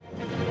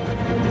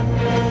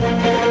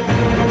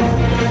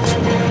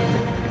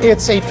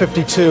It's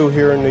 8:52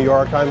 here in New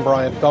York. I'm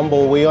Bryant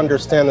Gumbel. We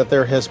understand that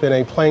there has been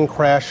a plane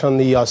crash on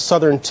the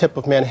southern tip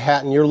of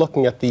Manhattan. You're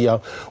looking at the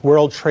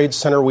World Trade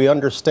Center. We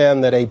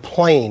understand that a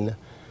plane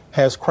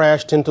has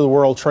crashed into the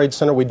World Trade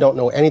Center. We don't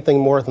know anything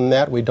more than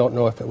that. We don't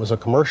know if it was a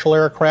commercial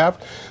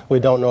aircraft.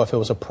 We don't know if it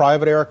was a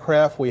private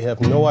aircraft. We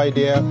have no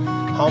idea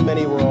how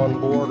many were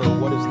on board or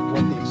what the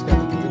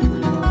extent of the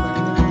injuries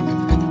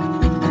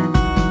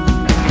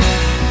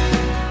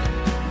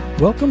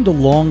are. Welcome to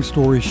Long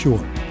Story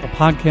Short, a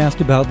podcast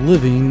about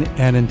living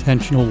an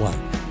intentional life.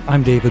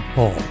 I'm David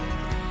Paul.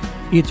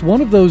 It's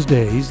one of those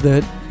days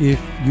that, if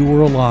you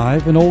were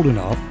alive and old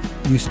enough,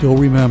 you still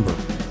remember.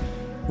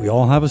 We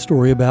all have a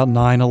story about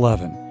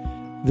 9/11.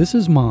 This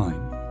is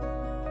mine.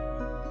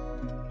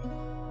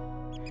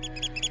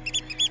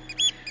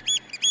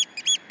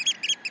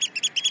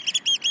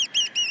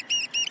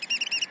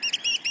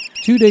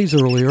 Two days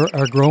earlier,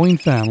 our growing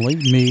family,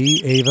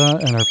 me, Ava,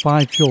 and our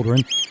 5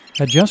 children,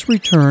 had just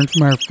returned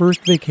from our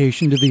first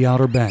vacation to the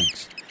Outer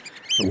Banks.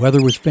 The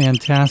weather was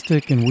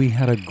fantastic and we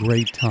had a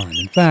great time.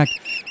 In fact,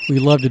 we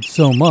loved it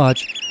so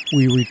much,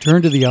 we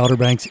returned to the Outer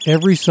Banks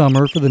every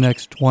summer for the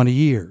next 20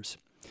 years.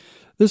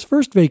 This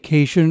first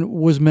vacation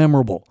was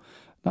memorable,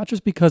 not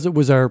just because it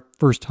was our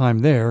first time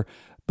there,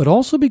 but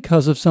also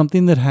because of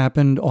something that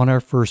happened on our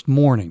first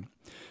morning.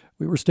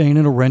 We were staying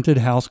in a rented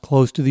house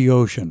close to the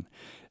ocean.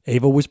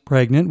 Ava was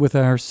pregnant with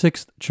our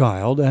 6th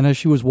child, and as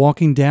she was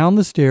walking down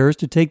the stairs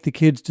to take the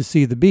kids to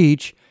see the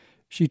beach,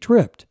 she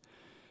tripped.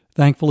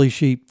 Thankfully,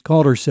 she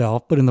caught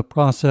herself, but in the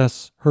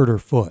process, hurt her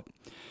foot.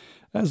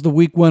 As the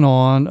week went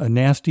on, a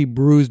nasty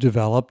bruise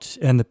developed,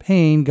 and the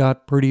pain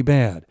got pretty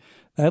bad.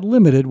 That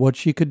limited what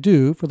she could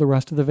do for the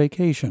rest of the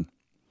vacation.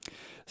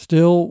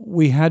 Still,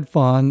 we had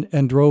fun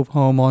and drove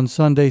home on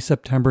Sunday,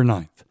 September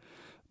 9th.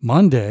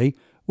 Monday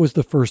was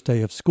the first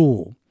day of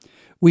school.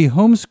 We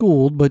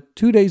homeschooled, but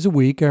 2 days a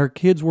week our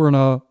kids were in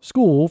a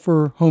school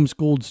for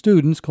homeschooled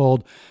students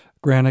called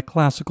Granite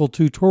Classical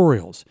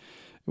Tutorials.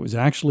 It was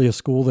actually a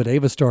school that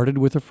Ava started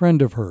with a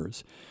friend of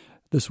hers.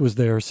 This was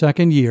their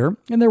second year,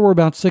 and there were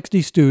about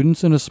 60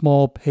 students and a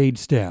small paid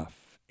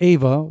staff.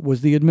 Ava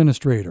was the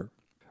administrator.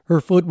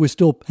 Her foot was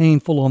still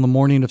painful on the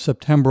morning of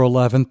September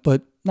 11th,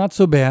 but not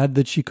so bad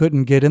that she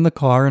couldn't get in the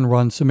car and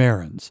run some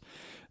errands.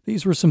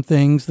 These were some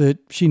things that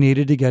she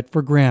needed to get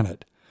for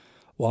granted.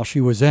 While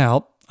she was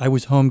out, I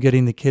was home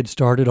getting the kids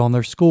started on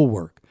their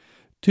schoolwork.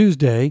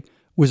 Tuesday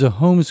was a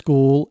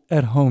homeschool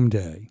at home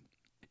day.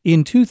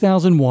 In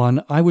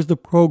 2001, I was the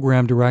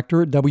program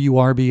director at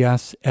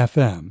WRBS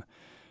FM.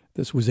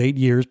 This was 8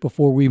 years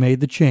before we made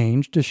the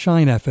change to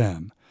Shine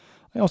FM.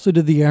 I also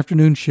did the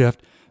afternoon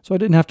shift, so I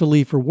didn't have to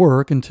leave for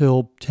work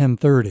until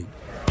 10:30.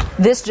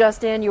 This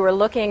just in, you were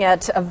looking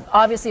at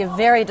obviously a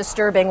very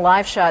disturbing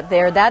live shot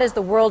there. That is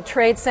the World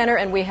Trade Center,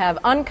 and we have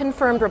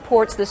unconfirmed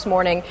reports this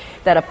morning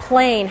that a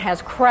plane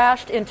has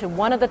crashed into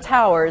one of the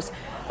towers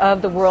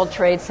of the World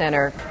Trade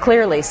Center.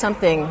 Clearly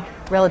something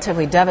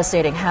relatively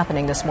devastating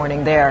happening this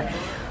morning there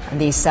on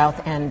the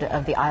south end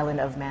of the island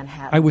of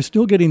Manhattan. I was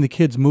still getting the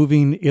kids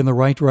moving in the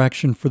right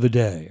direction for the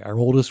day. Our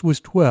oldest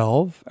was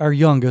 12, our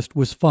youngest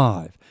was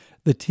 5.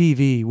 The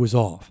TV was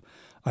off.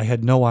 I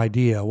had no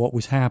idea what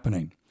was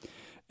happening.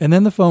 And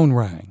then the phone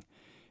rang.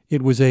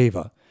 It was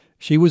Ava.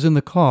 She was in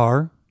the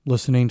car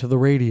listening to the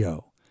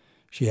radio.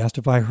 She asked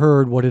if I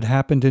heard what had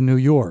happened in New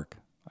York.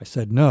 I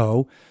said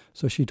no,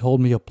 so she told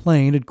me a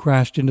plane had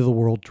crashed into the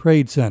World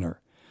Trade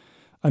Center.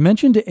 I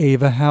mentioned to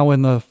Ava how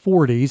in the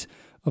 40s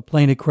a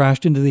plane had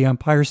crashed into the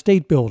Empire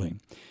State Building.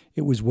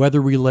 It was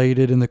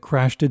weather-related and the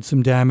crash did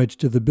some damage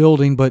to the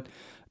building, but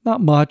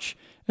not much,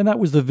 and that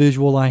was the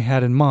visual I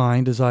had in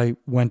mind as I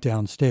went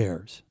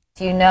downstairs.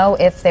 Do you know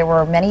if there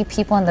were many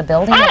people in the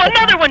building? Oh,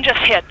 another one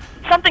just hit.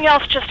 Something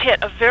else just hit.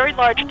 A very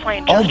large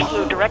plane just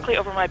flew directly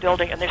over my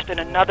building, and there's been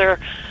another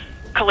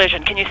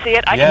collision. Can you see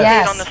it? I can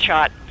see it on this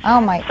shot.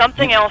 Oh, my.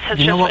 Something else has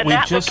You know what? and We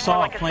that just looked more saw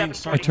like a plane.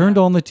 I turned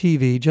on the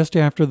TV just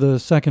after the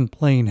second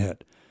plane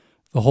hit.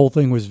 The whole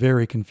thing was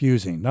very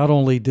confusing. Not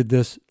only did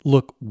this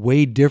look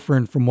way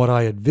different from what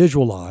I had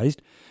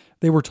visualized,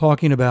 they were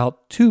talking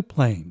about 2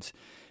 planes.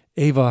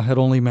 Ava had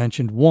only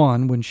mentioned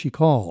one when she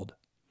called.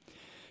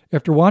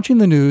 After watching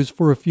the news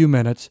for a few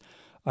minutes,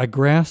 I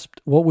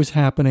grasped what was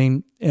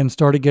happening and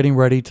started getting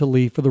ready to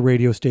leave for the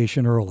radio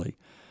station early.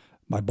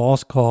 My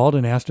boss called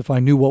and asked if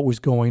I knew what was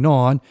going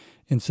on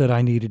and said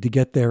I needed to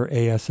get there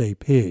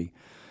ASAP.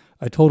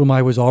 I told him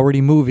I was already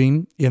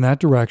moving in that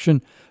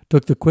direction,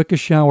 took the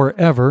quickest shower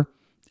ever,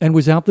 and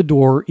was out the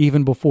door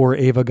even before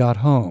Ava got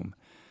home.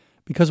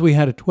 Because we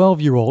had a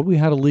 12-year-old, we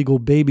had a legal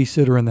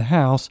babysitter in the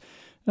house,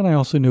 and I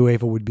also knew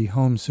Ava would be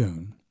home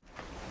soon.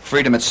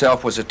 Freedom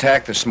itself was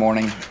attacked this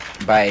morning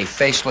by a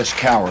faceless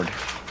coward.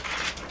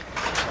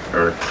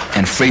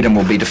 And freedom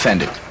will be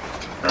defended.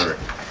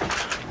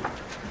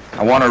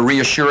 I want to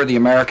reassure the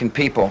American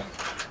people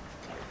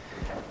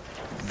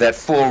that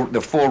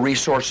the full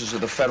resources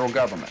of the federal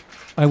government.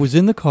 I was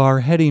in the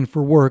car heading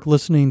for work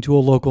listening to a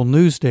local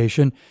news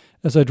station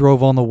as I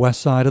drove on the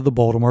west side of the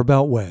Baltimore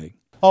Beltway.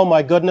 Oh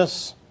my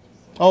goodness.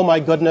 Oh my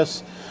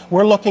goodness.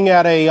 We're looking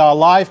at a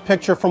live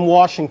picture from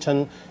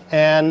Washington,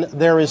 and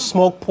there is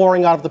smoke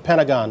pouring out of the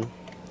Pentagon.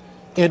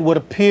 It would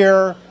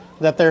appear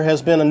that there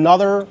has been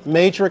another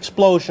major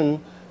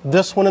explosion,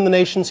 this one in the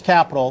nation's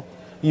capital.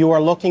 You are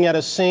looking at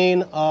a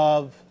scene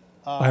of...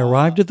 I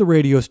arrived at the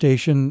radio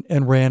station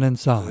and ran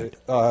inside.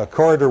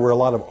 Corridor where a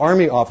lot of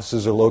Army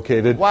offices are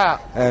located. Wow.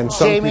 And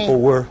some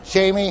people were...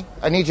 Jamie,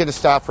 I need you to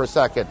stop for a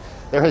second.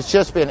 There has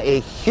just been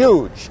a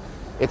huge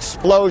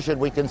explosion.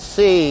 We can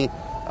see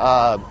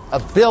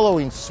a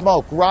billowing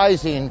smoke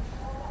rising.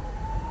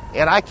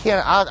 And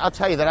I'll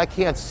tell you that I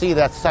can't see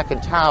that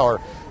second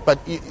tower. But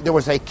there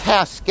was a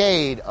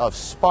cascade of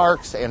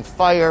sparks and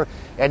fire,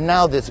 and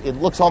now it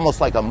looks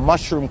almost like a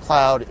mushroom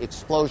cloud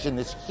explosion,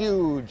 this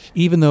huge...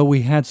 Even though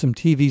we had some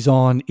TVs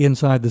on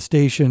inside the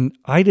station,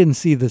 I didn't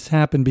see this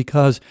happen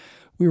because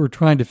we were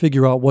trying to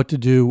figure out what to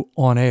do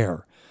on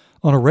air.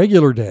 On a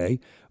regular day,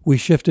 we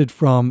shifted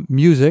from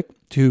music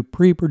to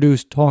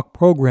pre-produced talk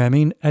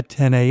programming at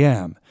 10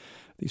 a.m.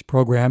 These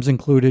programs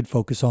included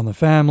Focus on the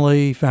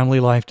Family, Family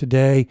Life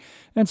Today,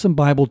 and some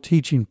Bible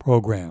teaching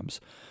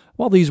programs.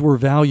 While these were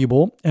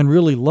valuable and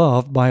really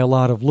loved by a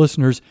lot of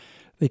listeners,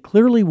 they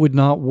clearly would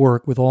not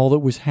work with all that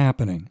was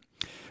happening.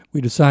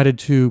 We decided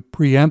to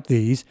preempt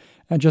these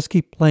and just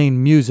keep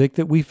playing music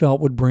that we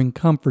felt would bring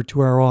comfort to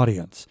our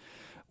audience.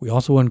 We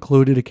also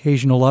included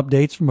occasional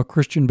updates from a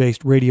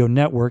Christian-based radio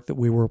network that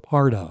we were a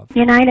part of.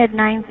 United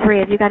 9-3,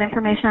 have you got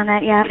information on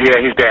that yet?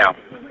 Yeah, he's down.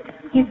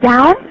 He's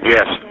down?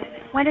 Yes.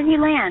 When did he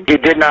land? He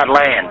did not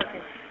land.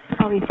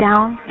 Oh, he's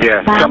down?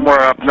 Yeah,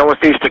 somewhere up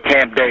northeast of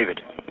Camp David.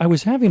 I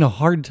was having a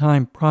hard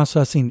time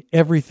processing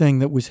everything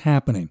that was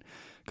happening.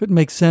 Couldn't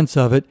make sense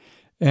of it,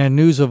 and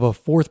news of a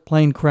fourth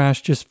plane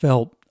crash just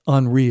felt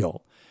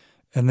unreal.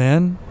 And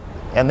then...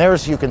 And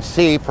there's, you can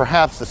see,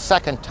 perhaps the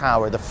second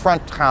tower, the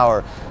front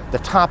tower, the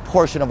top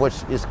portion of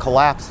which is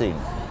collapsing.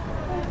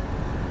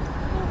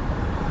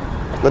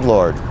 Good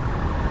Lord.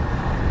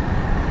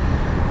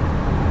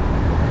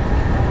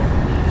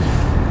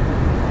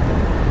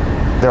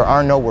 There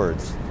are no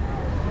words.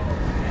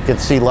 You can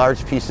see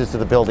large pieces of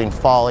the building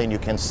falling. You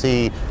can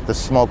see the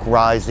smoke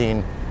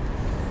rising.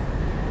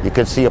 You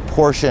can see a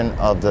portion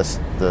of the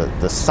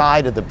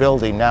side of the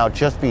building now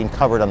just being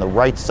covered on the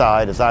right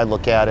side as I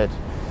look at it,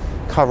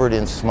 covered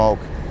in smoke.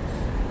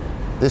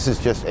 This is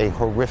just a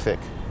horrific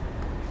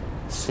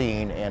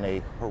scene and a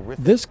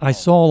horrific... This I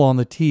saw on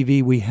the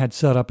TV we had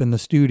set up in the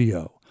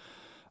studio.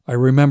 I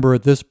remember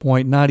at this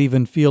point not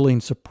even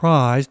feeling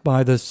surprised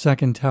by the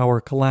second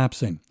tower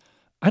collapsing.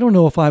 I don't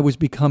know if I was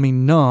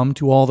becoming numb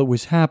to all that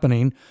was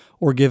happening,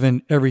 or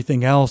given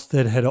everything else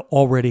that had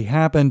already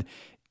happened,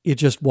 it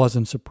just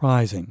wasn't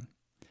surprising.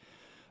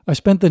 I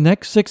spent the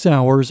next 6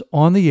 hours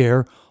on the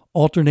air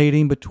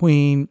alternating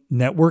between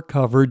network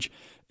coverage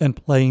and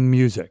playing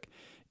music.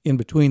 In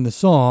between the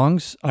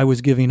songs, I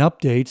was giving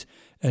updates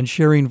and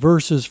sharing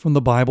verses from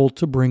the Bible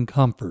to bring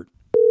comfort.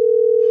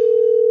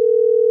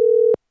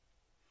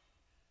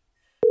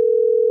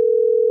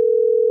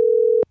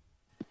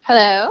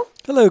 Hello.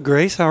 Hello,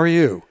 Grace. How are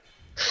you?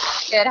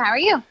 Good. How are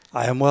you?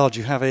 I am well. Do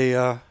you have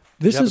a...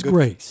 This is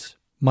Grace,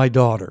 my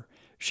daughter.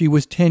 She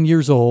was 10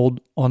 years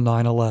old on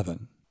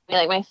 9/11.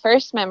 Like, my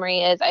first memory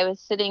is I was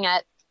sitting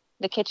at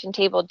the kitchen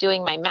table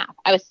doing my math.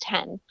 I was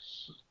 10,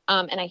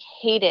 and I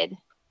hated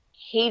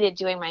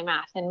doing my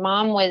math. And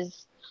Mom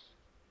was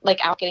like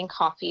out getting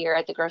coffee or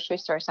at the grocery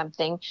store or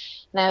something.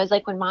 And I was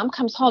like, when Mom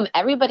comes home,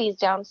 everybody's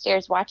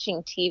downstairs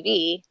watching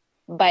TV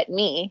but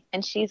me,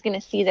 and she's going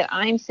to see that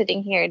I'm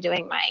sitting here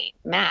doing my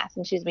math,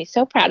 and she's going to be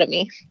so proud of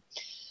me.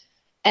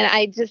 And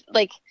I just,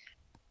 like,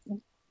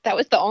 that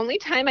was the only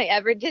time I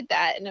ever did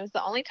that, and it was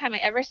the only time I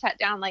ever sat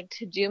down, like,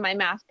 to do my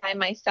math by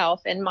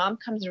myself. And Mom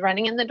comes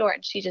running in the door,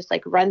 and she just,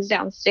 like, runs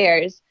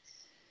downstairs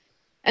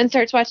and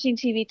starts watching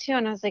TV too.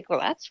 And I was like, well,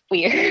 that's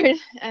weird.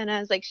 And I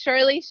was like,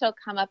 surely she'll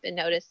come up and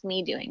notice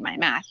me doing my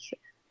math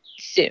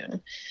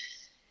soon.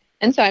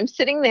 And so I'm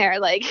sitting there,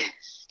 like,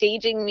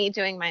 staging me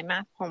doing my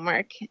math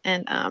homework,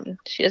 and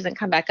she doesn't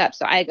come back up.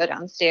 So I go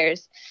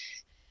downstairs,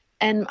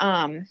 and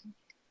I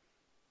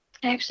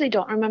actually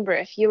don't remember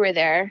if you were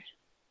there.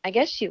 I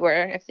guess you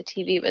were if the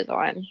TV was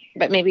on,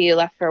 but maybe you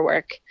left for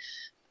work.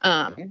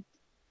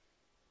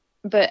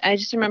 But I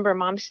just remember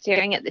Mom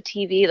staring at the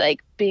TV,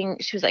 like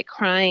she was like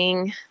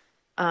crying.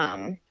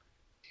 And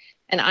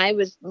I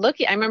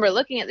remember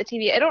looking at the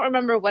TV. I don't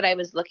remember what I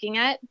was looking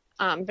at,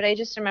 but I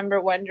just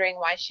remember wondering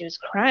why she was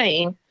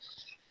crying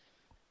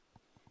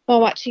while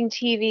watching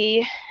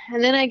TV.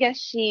 And then I guess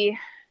she,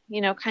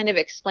 kind of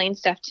explained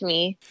stuff to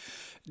me.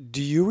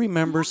 Do you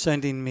remember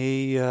sending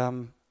me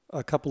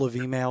a couple of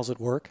emails at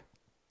work?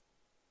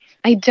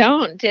 I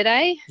don't. Did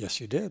I?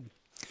 Yes, you did.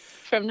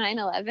 From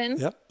 9/11?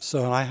 Yep.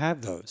 So I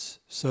have those.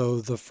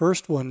 So the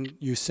first one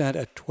you sent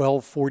at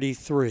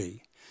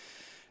 12:43.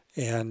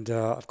 And,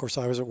 of course,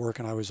 I was at work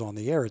and I was on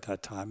the air at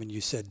that time. And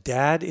you said,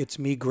 Dad, it's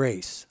me,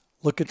 Grace.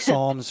 Look at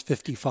Psalms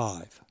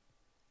 55.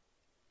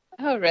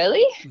 Oh,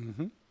 really?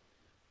 Mm-hmm.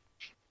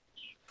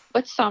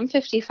 What's Psalm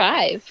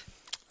 55?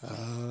 Let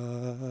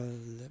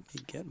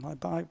me get my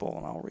Bible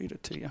and I'll read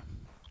it to you.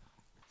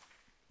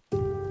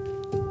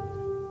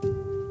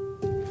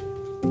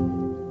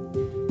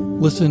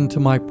 Listen to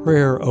my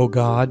prayer, O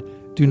God.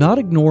 Do not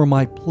ignore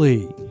my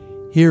plea.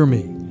 Hear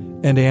me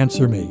and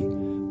answer me.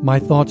 My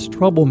thoughts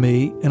trouble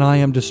me, and I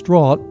am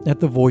distraught at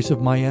the voice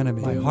of my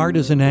enemy. My heart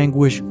is in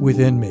anguish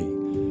within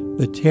me.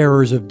 The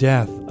terrors of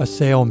death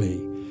assail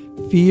me.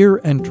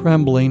 Fear and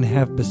trembling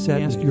have beset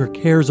me. Cast your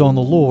cares on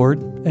the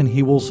Lord, and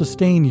he will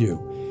sustain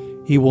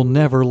you. He will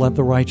never let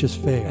the righteous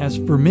fail. As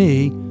for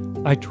me,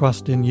 I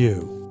trust in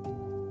you.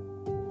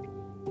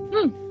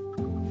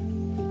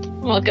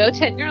 Well, go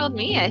 10-year-old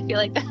me. I feel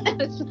like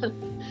that's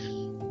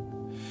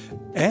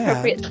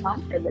appropriate spot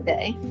for the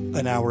day.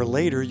 An hour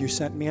later, you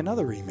sent me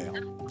another email.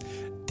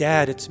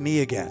 Dad, it's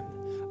me again.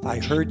 I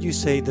heard you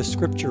say the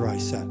scripture I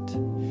sent,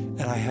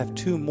 and I have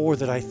 2 more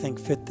that I think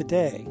fit the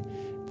day.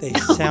 They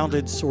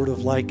sounded sort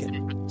of like it.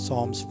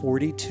 Psalms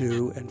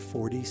 42 and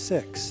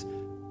 46.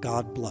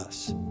 God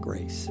bless,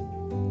 Grace.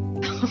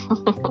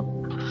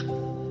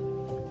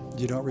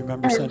 You don't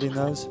remember sending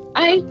those?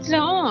 I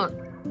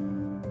don't.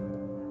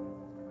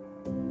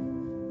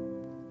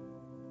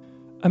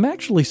 I'm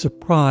actually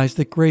surprised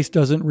that Grace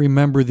doesn't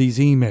remember these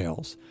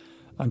emails.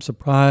 I'm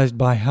surprised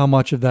by how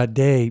much of that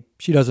day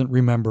she doesn't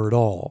remember at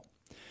all.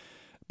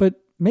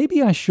 But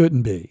maybe I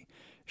shouldn't be.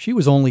 She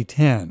was only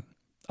 10.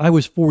 I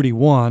was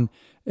 41,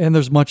 and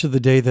there's much of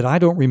the day that I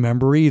don't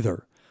remember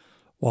either.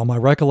 While my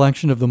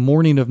recollection of the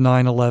morning of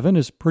 9/11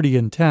 is pretty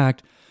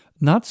intact,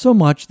 not so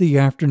much the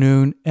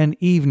afternoon and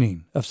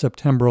evening of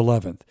September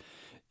 11th.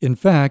 In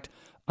fact,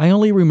 I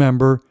only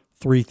remember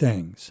 3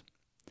 things.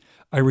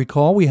 I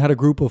recall we had a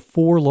group of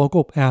 4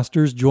 local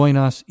pastors join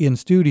us in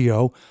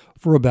studio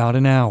for about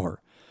an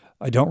hour.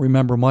 I don't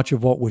remember much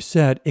of what was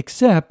said,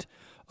 except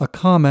a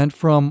comment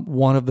from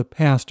one of the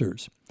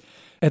pastors.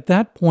 At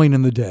that point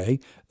in the day,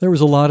 there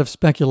was a lot of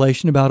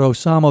speculation about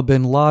Osama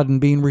bin Laden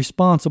being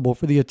responsible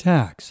for the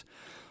attacks.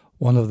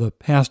 One of the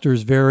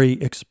pastors very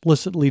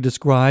explicitly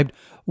described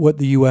what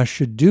the U.S.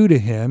 should do to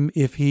him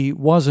if he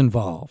was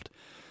involved.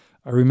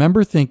 I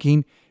remember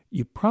thinking,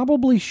 you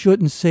probably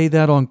shouldn't say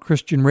that on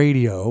Christian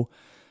radio,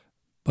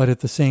 but at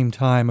the same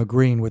time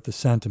agreeing with the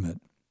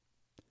sentiment.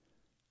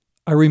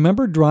 I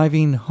remember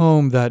driving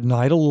home that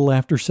night a little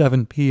after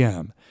 7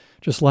 p.m.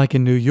 Just like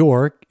in New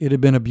York, it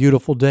had been a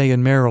beautiful day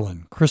in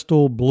Maryland,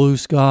 crystal blue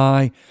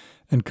sky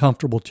and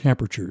comfortable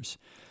temperatures.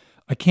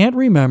 I can't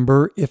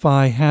remember if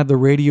I had the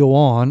radio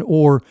on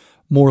or,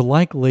 more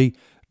likely,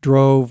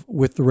 drove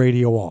with the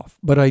radio off,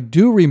 but I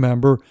do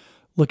remember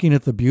looking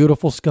at the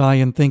beautiful sky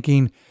and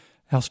thinking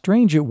how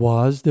strange it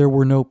was there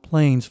were no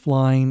planes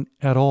flying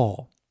at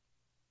all.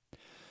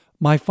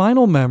 My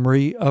final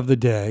memory of the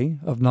day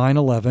of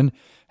 9/11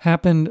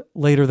 happened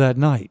later that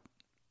night.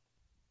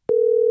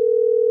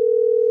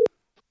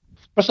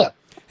 What's up?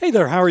 Hey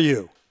there, how are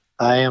you?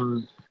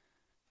 I'm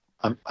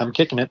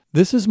kicking it.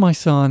 This is my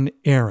son,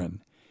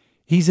 Aaron.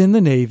 He's in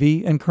the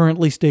Navy and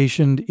currently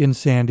stationed in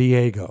San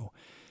Diego.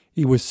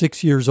 He was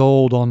 6 years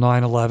old on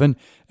 9/11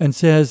 and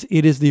says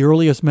it is the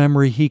earliest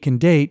memory he can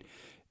date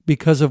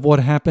because of what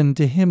happened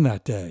to him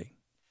that day.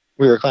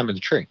 We were climbing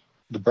the tree.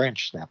 The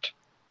branch snapped.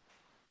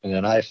 And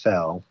then I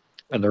fell.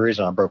 And the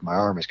reason I broke my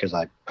arm is because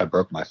I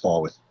broke my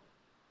fall with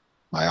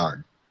my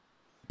arm.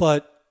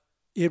 But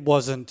it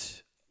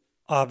wasn't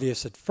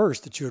obvious at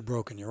first that you had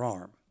broken your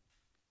arm.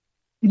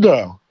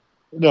 No,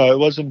 it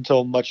wasn't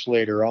until much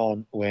later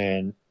on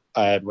when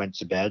I had went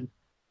to bed.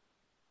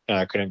 And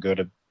I couldn't go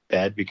to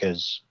bed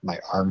because my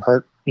arm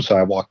hurt. So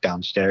I walked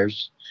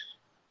downstairs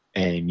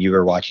and you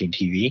were watching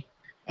TV.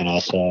 And I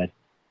said,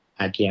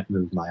 I can't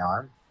move my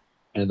arm.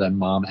 And then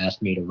Mom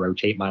asked me to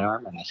rotate my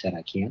arm, and I said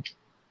I can't.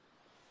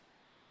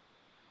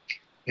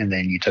 And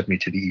then you took me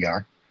to the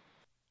ER.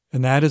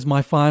 And that is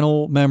my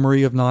final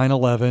memory of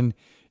 9/11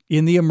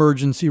 in the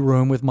emergency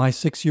room with my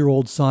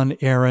 6-year-old son,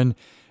 Aaron,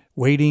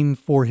 waiting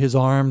for his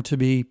arm to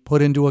be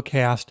put into a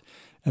cast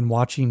and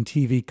watching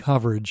TV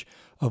coverage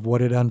of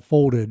what had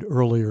unfolded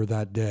earlier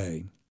that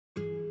day.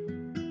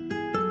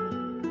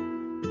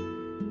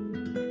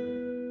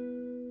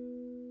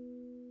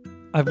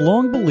 I've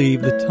long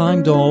believed that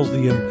time dulls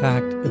the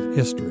impact of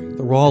history.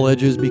 The raw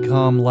edges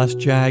become less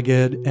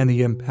jagged and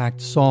the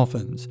impact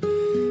softens.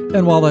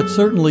 And while that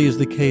certainly is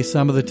the case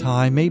some of the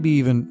time, maybe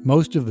even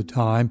most of the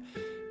time,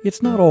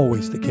 it's not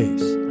always the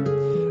case.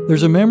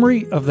 There's a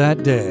memory of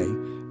that day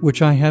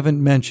which I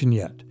haven't mentioned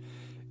yet.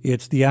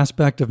 It's the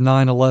aspect of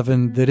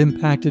 9/11 that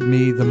impacted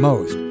me the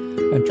most,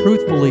 and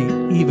truthfully,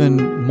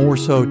 even more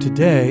so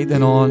today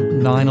than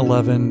on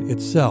 9/11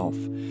 itself.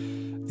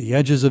 The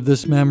edges of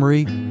this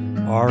memory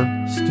are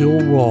still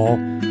raw,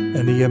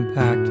 and the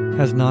impact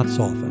has not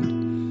softened.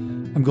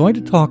 I'm going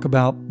to talk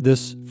about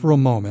this for a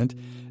moment,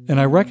 and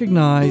I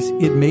recognize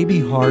it may be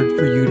hard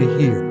for you to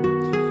hear.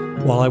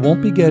 While I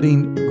won't be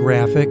getting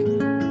graphic,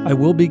 I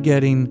will be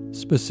getting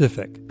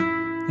specific.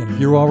 And if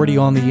you're already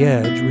on the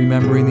edge,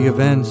 remembering the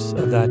events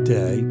of that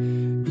day,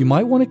 you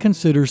might want to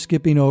consider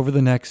skipping over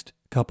the next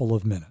couple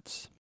of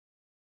minutes.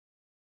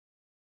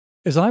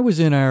 As I was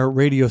in our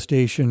radio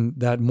station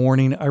that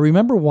morning, I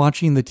remember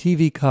watching the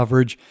TV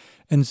coverage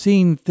and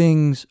seeing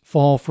things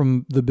fall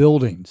from the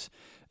buildings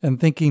and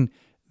thinking,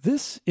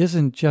 this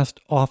isn't just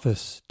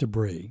office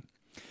debris.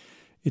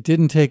 It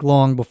didn't take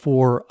long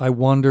before I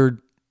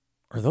wondered,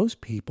 are those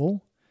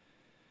people?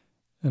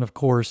 And of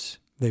course,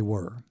 they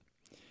were.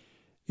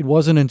 It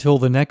wasn't until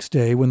the next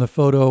day when the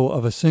photo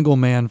of a single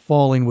man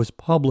falling was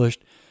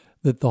published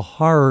that the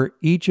horror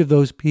each of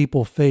those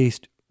people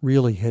faced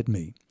really hit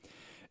me.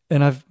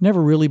 And I've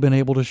never really been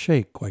able to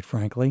shake, quite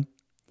frankly.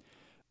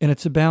 And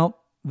it's about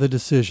the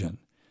decision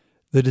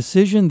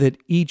that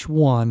each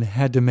one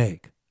had to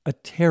make, a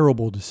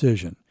terrible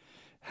decision.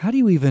 How do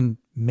you even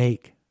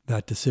make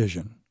that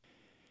decision?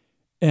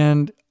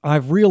 And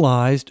I've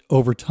realized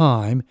over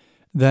time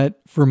that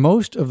for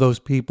most of those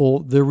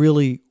people, there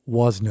really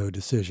was no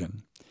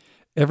decision.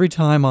 Every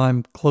time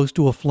I'm close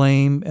to a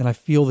flame and I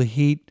feel the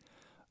heat,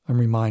 I'm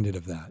reminded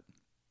of that.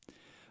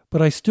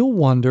 But I still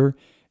wonder,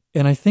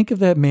 and I think of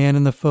that man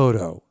in the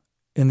photo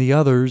and the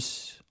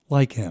others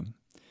like him.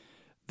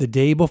 The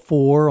day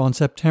before, on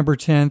September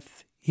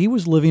 10th, he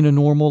was living a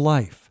normal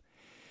life.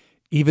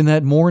 Even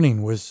that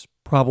morning was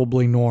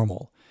probably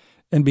normal.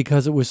 And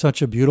because it was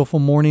such a beautiful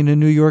morning in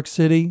New York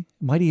City,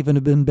 it might even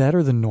have been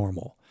better than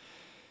normal.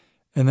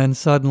 And then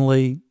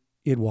suddenly,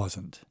 it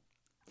wasn't.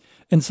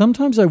 And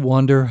sometimes I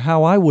wonder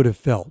how I would have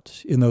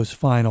felt in those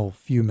final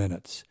few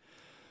minutes.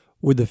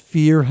 Would the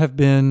fear have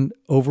been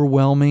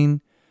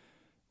overwhelming?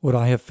 Would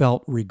I have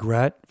felt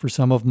regret for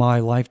some of my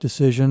life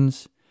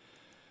decisions?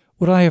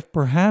 Would I have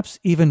perhaps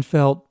even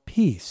felt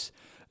peace,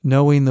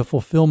 knowing the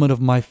fulfillment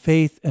of my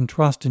faith and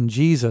trust in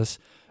Jesus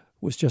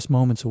was just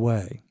moments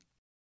away?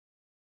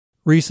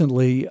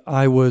 Recently,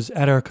 I was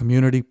at our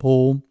community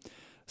pool.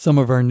 Some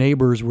of our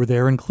neighbors were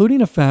there,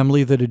 including a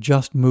family that had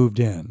just moved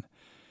in.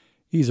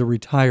 He's a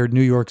retired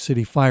New York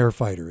City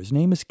firefighter. His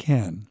name is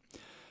Ken.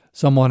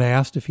 Someone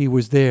asked if he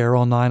was there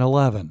on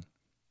 9/11.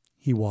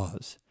 He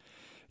was.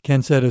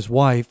 Ken said his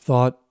wife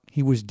thought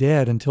he was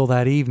dead until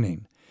that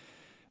evening.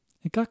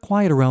 It got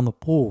quiet around the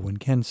pool when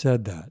Ken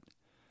said that.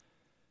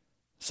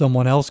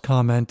 Someone else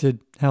commented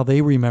how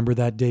they remember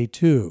that day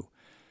too.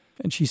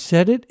 And she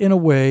said it in a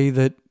way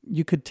that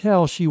you could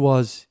tell she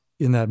was,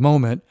 in that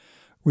moment,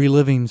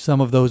 reliving some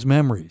of those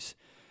memories.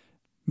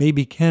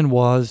 Maybe Ken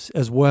was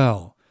as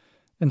well,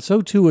 and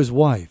so too his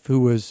wife, who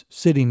was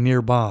sitting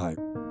nearby.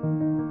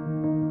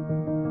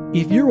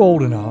 If you're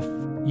old enough,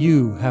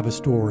 you have a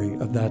story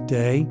of that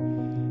day.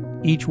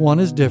 Each one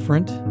is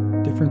different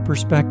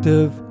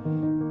perspective,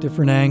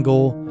 different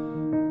angle,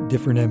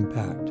 different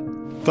impact.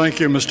 Thank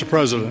you, Mr.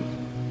 President,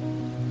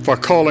 for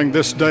calling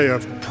this day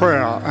of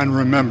prayer and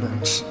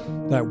remembrance.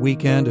 That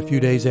weekend, a few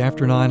days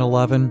after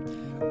 9/11,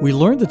 we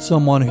learned that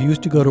someone who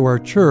used to go to our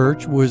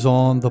church was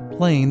on the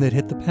plane that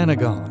hit the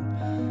Pentagon.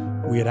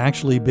 We had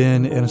actually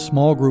been in a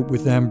small group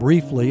with them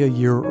briefly a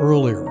year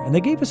earlier, and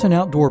they gave us an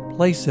outdoor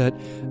playset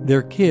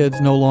their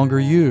kids no longer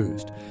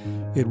used.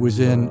 It was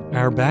in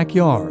our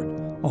backyard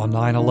on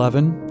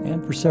 9/11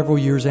 and for several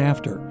years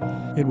after.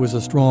 It was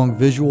a strong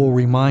visual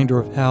reminder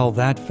of how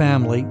that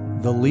family,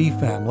 the Lee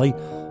family,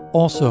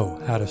 also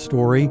had a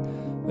story,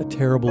 a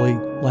terribly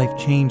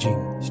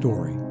life-changing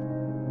story.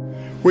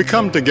 We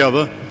come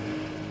together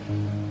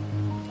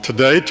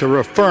today to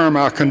reaffirm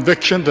our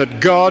conviction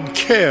that God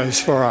cares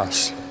for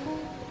us.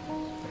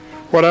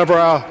 Whatever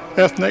our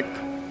ethnic,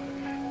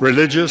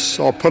 religious,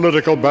 or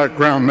political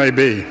background may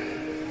be,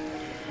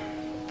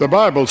 the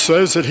Bible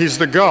says that He's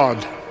the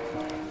God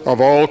of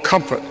all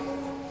comfort,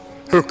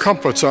 who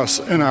comforts us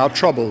in our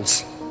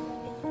troubles.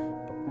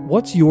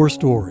 What's your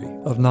story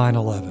of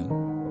 9/11?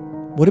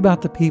 What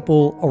about the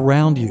people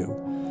around you?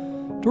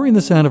 During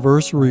this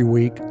anniversary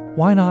week,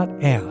 why not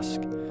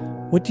ask?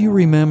 What do you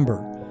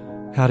remember?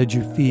 How did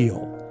you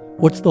feel?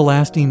 What's the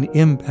lasting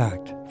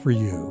impact for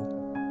you?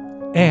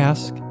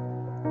 Ask,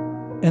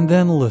 and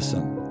then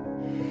listen.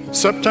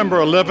 September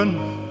 11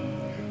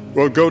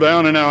 will go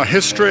down in our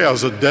history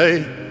as a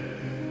day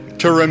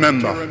to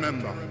remember.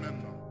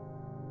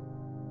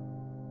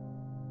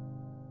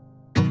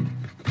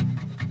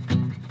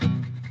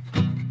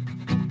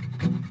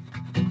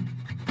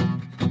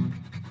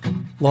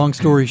 Long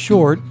Story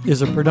Short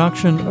is a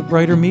production of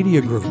Brighter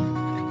Media Group.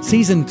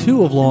 Season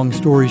 2 of Long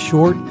Story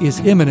Short is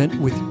imminent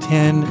with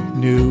 10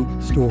 new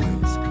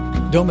stories.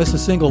 Don't miss a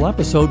single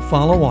episode.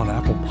 Follow on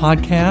Apple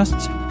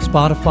Podcasts,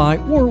 Spotify,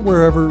 or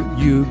wherever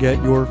you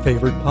get your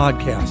favorite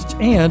podcasts.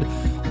 And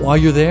while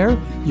you're there,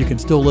 you can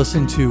still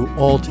listen to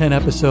all 10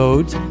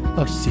 episodes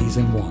of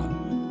Season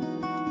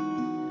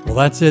 1. Well,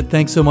 that's it.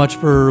 Thanks so much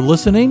for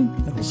listening,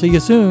 and we'll see you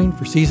soon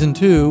for Season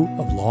 2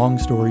 of Long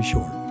Story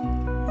Short.